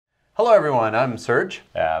Hello everyone, I'm Serge.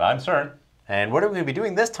 And I'm Cern. And what are we going to be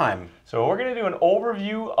doing this time? So we're going to do an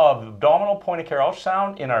overview of abdominal point-of-care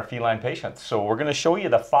ultrasound in our feline patients. So we're going to show you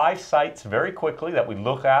the 5 sites very quickly that we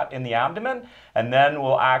look at in the abdomen, and then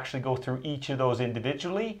we'll actually go through each of those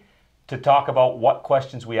individually to talk about what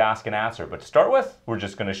questions we ask and answer. But to start with, we're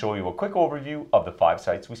just going to show you a quick overview of the 5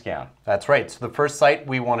 sites we scan. That's right. So the first site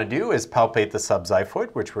we want to do is palpate the subxiphoid,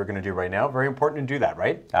 which we're going to do right now. Very important to do that,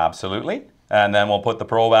 right? Absolutely. And then we'll put the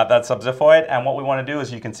probe at that subxiphoid. And what we want to do,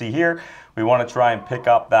 as you can see here, we want to try and pick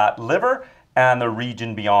up that liver and the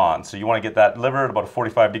region beyond. So you want to get that liver at about a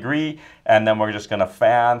 45 degree, and then we're just going to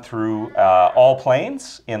fan through all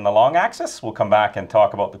planes in the long axis. We'll come back and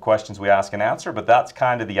talk about the questions we ask and answer, but that's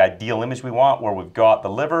kind of the ideal image we want, where we've got the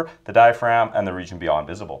liver, the diaphragm, and the region beyond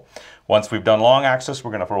visible. Once we've done long axis,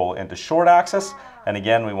 we're going to roll into short axis, and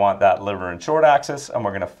again, we want that liver in short axis, and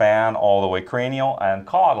we're going to fan all the way cranial and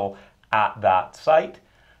caudal at that site.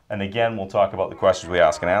 And again, we'll talk about the questions we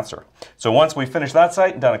ask and answer. So once we finish that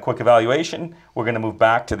site and done a quick evaluation, we're going to move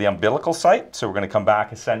back to the umbilical site. So we're going to come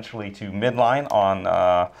back essentially to midline on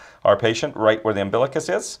our patient, right where the umbilicus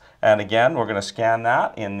is. And again, we're going to scan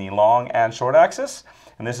that in the long and short axis.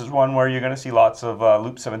 And this is one where you're going to see lots of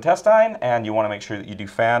loops of intestine, and you want to make sure that you do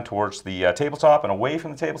fan towards the tabletop and away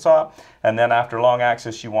from the tabletop. And then after long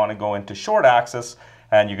axis, you want to go into short axis.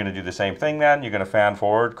 And you're going to do the same thing then. You're going to fan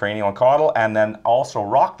forward, cranial and caudal, and then also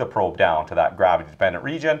rock the probe down to that gravity-dependent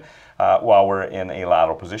region while we're in a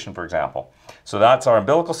lateral position, for example. So that's our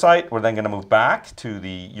umbilical site. We're then going to move back to the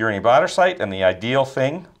urinary bladder site, and the ideal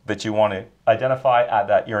thing that you want to identify at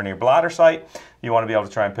that urinary bladder site, you want to be able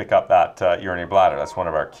to try and pick up that urinary bladder. That's one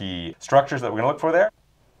of our key structures that we're going to look for there.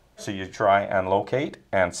 So you try and locate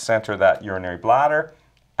and center that urinary bladder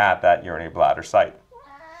at that urinary bladder site.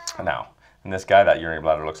 Now, in this guy, that urinary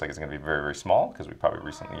bladder looks like it's going to be very, very small because we probably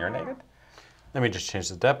recently urinated. Let me just change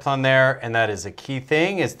the depth on there. And that is a key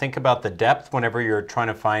thing, is think about the depth whenever you're trying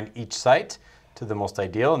to find each site to the most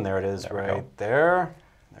ideal. And there it is right there.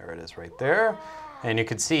 There it is right there. And you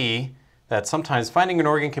can see that sometimes finding an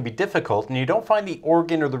organ can be difficult, and you don't find the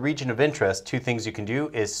organ or the region of interest. 2 things you can do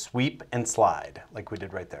is sweep and slide, like we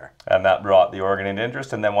did right there. And that brought the organ into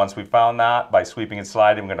interest. And then once we found that, by sweeping and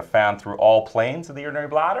sliding, we're going to fan through all planes of the urinary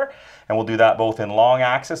bladder. And we'll do that both in long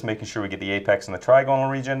axis, making sure we get the apex and the trigonal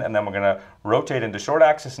region. And then we're going to rotate into short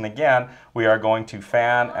axis. And again, we are going to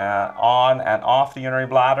fan on and off the urinary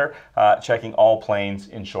bladder, checking all planes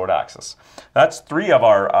in short axis. That's 3 of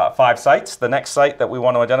our 5 sites. The next site that we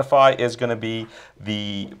want to identify is going to be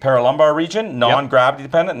the paralumbar region, non-gravity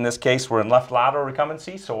dependent. In this case, we're in left lateral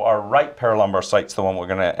recumbency, so our right paralumbar site's the one we're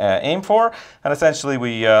going to aim for. And essentially,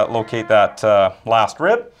 we locate that last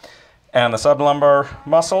rib and the sublumbar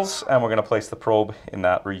muscles, and we're going to place the probe in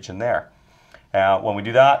that region there. When we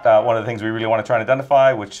do that, one of the things we really want to try and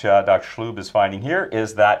identify, which Dr. Chaloub is finding here,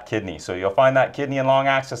 is that kidney. So you'll find that kidney in long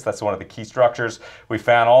axis. That's one of the key structures. We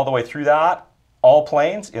fan all the way through that, all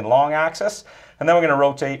planes in long axis. And then we're going to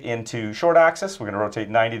rotate into short axis. We're going to rotate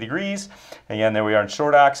 90 degrees. Again, there we are in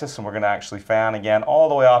short axis, and we're going to actually fan again all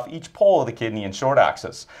the way off each pole of the kidney in short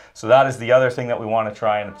axis. So that is the other thing that we want to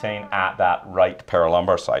try and obtain at that right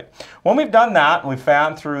paralumbar site. When we've done that, and we've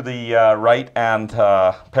fanned through the right and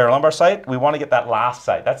paralumbar site, we want to get that last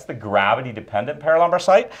site. That's the gravity-dependent paralumbar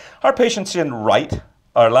site. Our patient's in right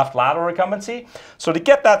or left lateral recumbency. So to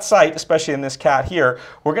get that site, especially in this cat here,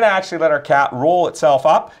 we're going to actually let our cat roll itself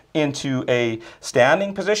up into a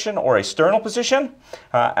standing position or a sternal position.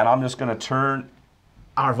 And I'm just going to turn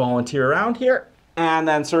our volunteer around here. And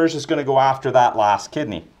then Serge is going to go after that last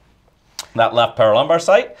kidney, that left paralumbar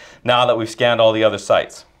site, now that we've scanned all the other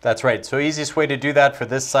sites. That's right. So easiest way to do that for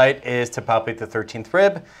this site is to palpate the 13th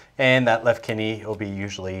rib, and that left kidney will be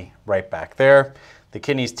usually right back there. The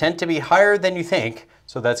kidneys tend to be higher than you think,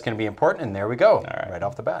 so that's going to be important, and there we go, right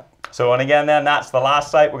off the bat. So, and again then, that's the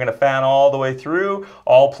last site. We're going to fan all the way through,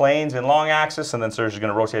 all planes in long axis, and then Serge is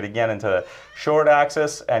going to rotate again into short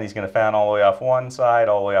axis, and he's going to fan all the way off one side,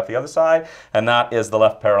 all the way off the other side, and that is the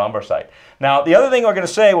left paralumbar site. Now, the other thing we're going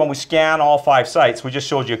to say when we scan all 5 sites, we just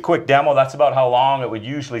showed you a quick demo. That's about how long it would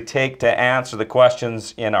usually take to answer the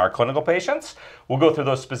questions in our clinical patients. We'll go through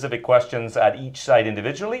those specific questions at each site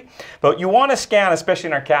individually. But you want to scan, especially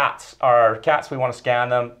in our cats. Our cats, we want to scan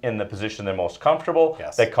them in the position they're most comfortable,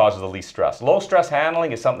 that causes the least stress. Low stress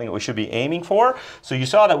handling is something that we should be aiming for. So you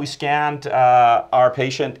saw that we scanned our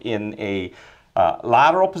patient in a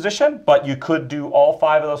lateral position, but you could do all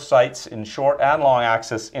 5 of those sites in short and long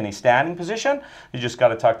axis in a standing position. You just got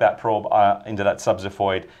to tuck that probe into that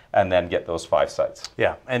subxiphoid and then get those 5 sites.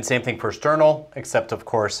 Yeah, and same thing for sternal, except of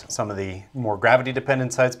course some of the more gravity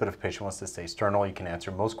dependent sites, but if a patient wants to stay sternal, you can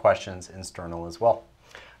answer most questions in sternal as well.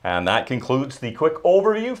 And that concludes the quick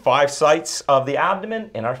overview, 5 sites of the abdomen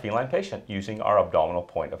in our feline patient using our abdominal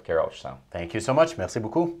point of care ultrasound. Thank you so much. Merci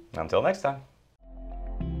beaucoup. Until next time.